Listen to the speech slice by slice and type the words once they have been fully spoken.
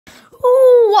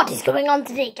What is going on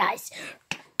today, guys?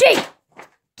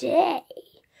 Today,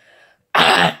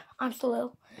 I'm still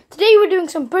ill. Today we're doing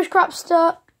some bushcraft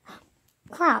stuff.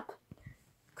 Craft.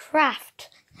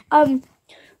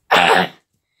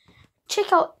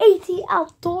 Check out 80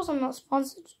 Outdoors. I'm not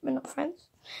sponsored. We're not friends.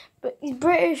 But he's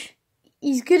British.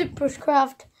 He's good at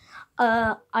bushcraft.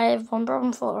 I have one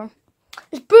problem for him.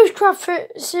 His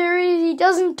bushcraft series, he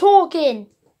doesn't talk in.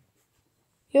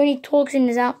 He only talks in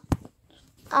his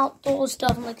outdoor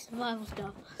stuff and like survival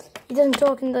stuff. He doesn't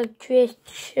talk in the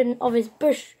creation of his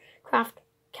bushcraft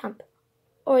camp.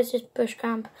 Or is this bush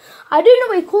camp? I don't know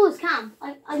what he calls his camp.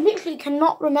 I literally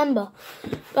cannot remember.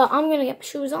 But I'm going to get my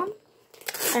shoes on.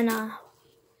 And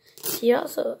see you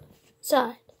outside.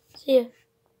 See you.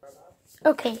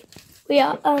 Okay. We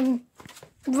are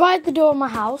right at the door of my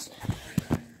house.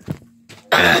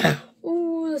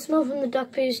 Ooh, the smell from the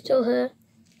duck poo is still here.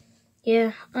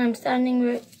 Yeah, I'm standing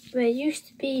where it used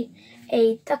to be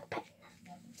a duck pen.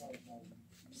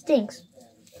 Stinks.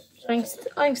 So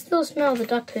I can still smell the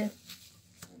duck poo.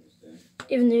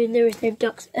 Even though there is no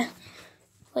ducks there.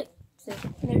 Like,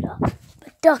 no duck.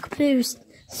 But duck poo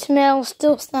smell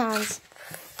still stands.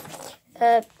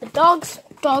 The dogs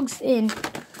in.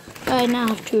 I now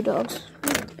have 2 dogs.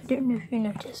 I don't know if you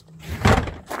noticed.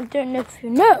 I don't know if you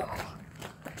know.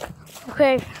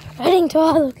 Okay, heading to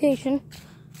our location.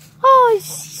 Oh,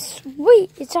 it's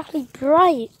sweet. It's actually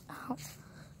bright out.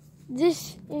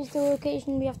 This is the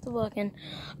location we have to work in.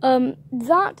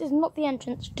 That is not the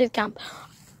entrance to the camp.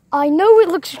 I know it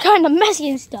looks kind of messy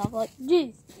and stuff. Like,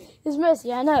 jeez, it's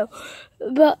messy, I know.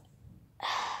 But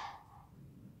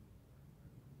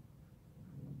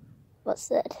what's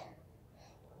that?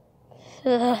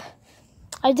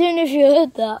 I don't know if you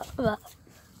heard that, but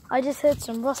I just heard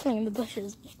some rustling in the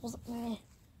bushes. It wasn't me.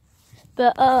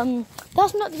 But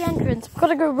that's not the entrance. I've got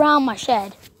to go round my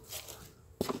shed.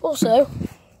 Also,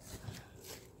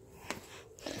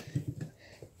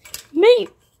 meet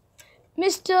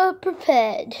Mr.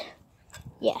 Prepared.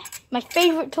 Yeah, my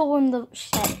favourite tool in the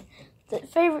shed. The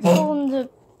favourite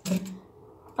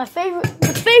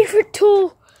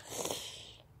tool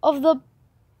of the.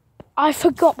 I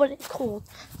forgot what it's called.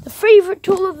 The favourite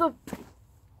tool of the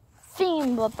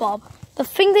theme, Bob. The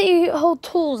thing that you hold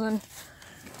tools in.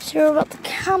 So about the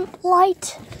camp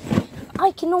light,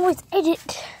 I can always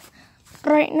edit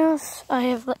brightness.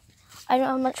 I don't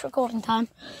have much recording time.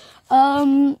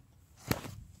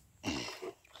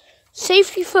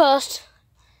 Safety first.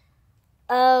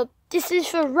 This is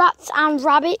for rats and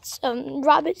rabbits.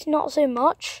 Rabbits not so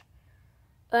much.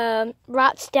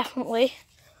 Rats definitely.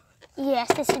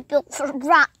 Yes, this is built for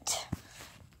rat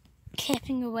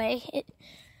keeping away.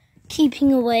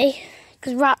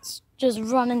 Because rats just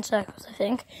run in circles, I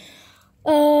think.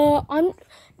 In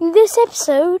this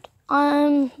episode,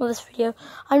 this video,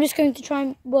 I'm just going to try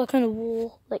and work on a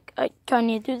wall. Like, I kind of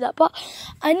need to do that, but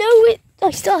I know I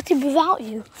started without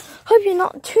you. Hope you're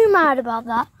not too mad about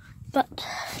that, but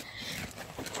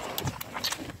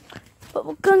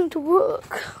we're going to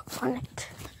work on it.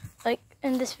 Like,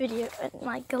 in this video, and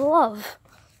my glove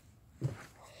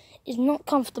is not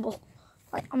comfortable.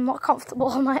 Like, I'm not comfortable.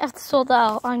 I might have to sort that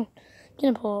out. I'm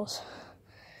gonna pause.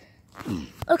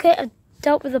 Okay, I've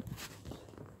dealt with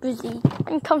the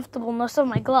uncomfortableness of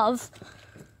my glove.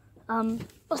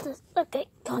 What's this? Okay,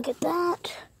 can't get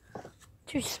that.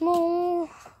 Too small.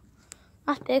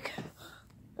 That's big.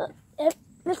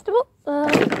 Liftable.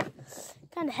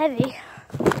 Kind of heavy.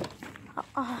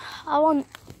 I want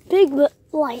big but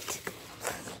light.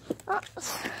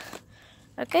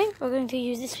 Okay, we're going to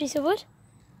use this piece of wood.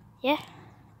 Yeah,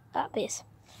 that piece.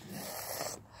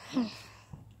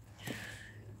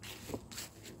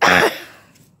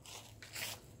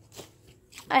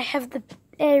 I have the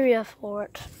area for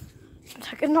it, but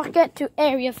I cannot get to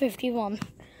Area 51.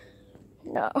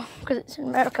 No, because it's in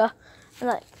America. And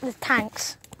like, there's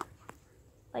tanks.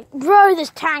 Like, bro, there's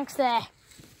tanks there.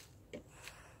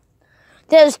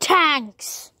 There's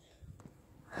tanks.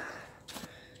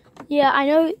 Yeah, I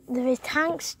know there is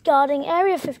tanks guarding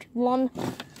Area 51.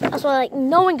 That's why, like,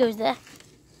 no one goes there.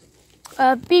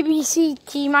 BBC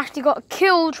team actually got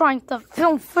killed trying to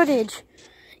film footage.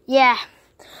 Yeah.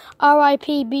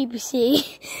 R.I.P. BBC.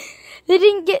 They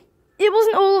didn't get. It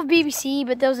wasn't all of BBC,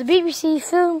 but there was a BBC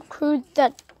film crew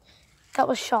that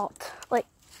was shot. Like,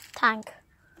 tank.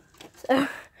 So,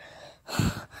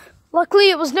 luckily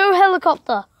it was no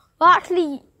helicopter. Well,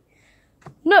 actually,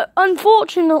 no,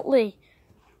 unfortunately.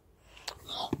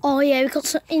 Oh yeah, we got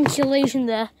some insulation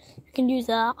there. We can use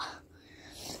that.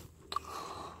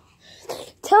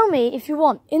 Tell me if you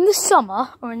want, in the summer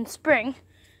or in the spring,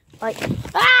 like,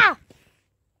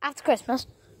 after Christmas,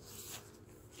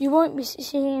 You won't be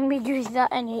seeing me do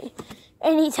that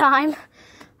any time.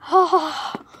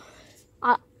 Oh,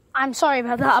 I'm sorry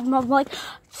about that. I'm like,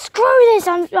 screw this,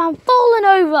 I'm falling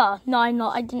over. No, I'm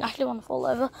not. I didn't actually want to fall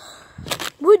over.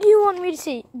 Would you want me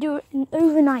to do an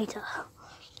overnighter?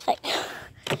 Like,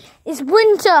 it's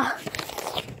winter.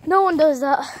 No one does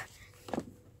that.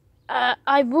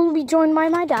 I will be joined by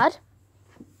my dad.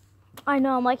 I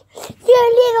know, I'm like, you're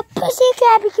a little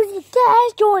pussycat because your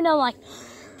dad's joined. I'm like,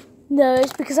 no,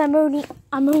 it's because I'm only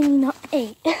not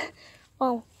 8.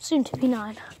 Well, soon to be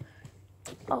 9.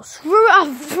 Oh, screw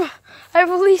it! I've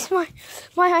released my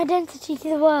identity to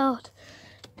the world.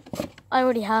 I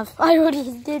already have. I already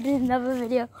did in another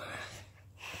video.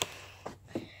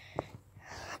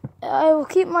 I will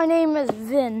keep my name as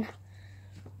Vin.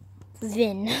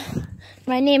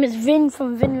 My name is Vin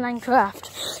from Vinlandcraft.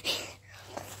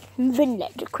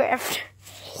 Vinlandcraft.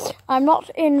 I'm not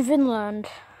in Vinland.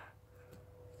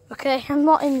 Okay, I'm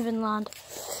not in Vinland.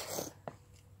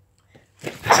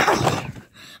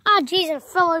 Ah, jeez, I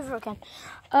fell over again.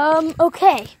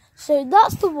 Okay, so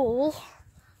that's the wall.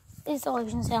 Is the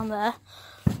television down there.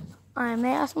 I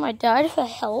may ask my dad for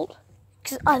help,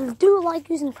 because I do like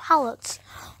using pallets.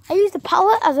 I use the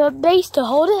pallet as a base to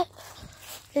hold it.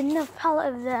 There's enough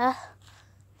pallet over there.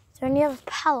 Is there any other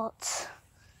pallets?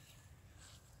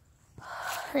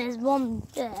 There's one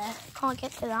there. Can't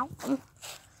get to that one.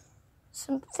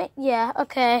 Yeah,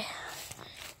 okay.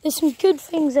 There's some good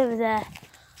things over there.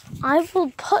 I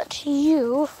will put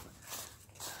you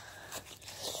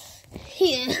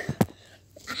here.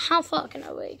 How far can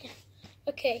I wait?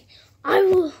 Okay, I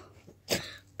will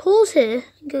pause here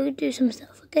and go do some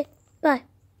stuff. Okay, bye.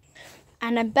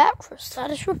 And I'm back for a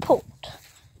status report.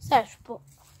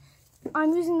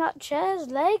 I'm using that chair's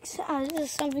legs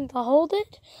as something to hold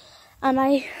it, and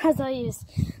as I use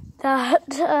that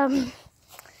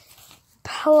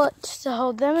pallet to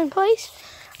hold them in place.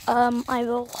 I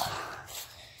will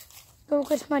go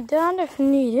with my dad if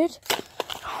needed.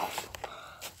 Oh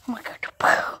my god.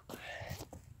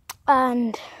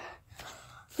 And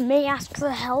may ask for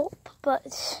help,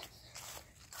 but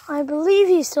I believe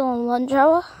he's still on lunch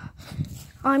hour.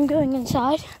 I'm going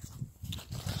inside.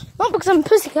 Not because I'm a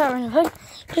pussycat or anything,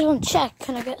 just want to check,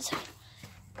 can I get some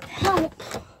help?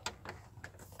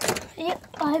 Yep,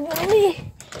 I believe.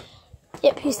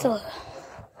 Yep, he's still there.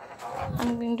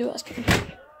 I'm going to ask him.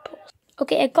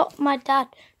 Okay, I got my dad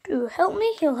to help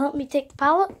me. He'll help me take the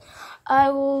pallet. I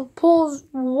will pause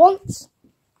once.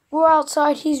 We're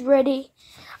outside, he's ready.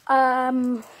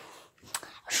 I'll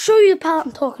show you the pallet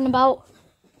I'm talking about.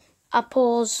 I'll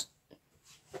pause.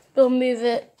 We'll move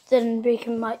it, then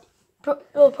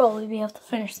we'll probably be able to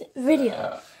finish the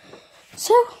video.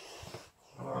 So,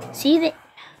 see you there.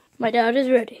 My dad is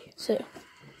ready, so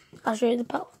I'll show you the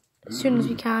pallet as soon as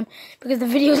we can, because the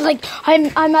video is like,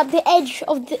 I'm at the edge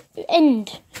of the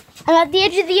end. I'm at the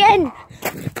edge of the end.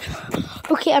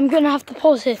 Okay, I'm gonna have to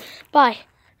pause here. Bye.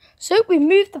 So we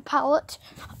moved the pallet.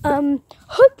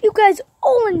 Hope you guys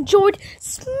all enjoyed.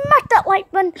 Smack that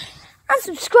like button and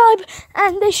subscribe,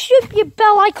 and there should be a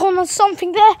bell icon or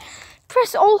something there.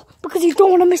 Press all, because you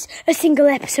don't want to miss a single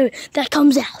episode that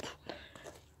comes out.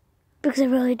 Because I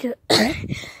really do.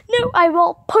 No, I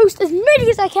will post as many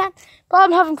as I can, but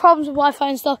I'm having problems with Wi-Fi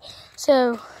and stuff.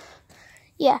 So,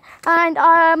 yeah. And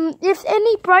if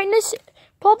any brightness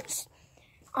problems,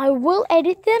 I will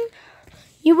edit them.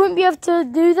 You wouldn't be able to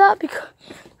do that, because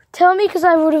tell me, because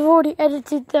I would have already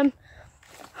edited them.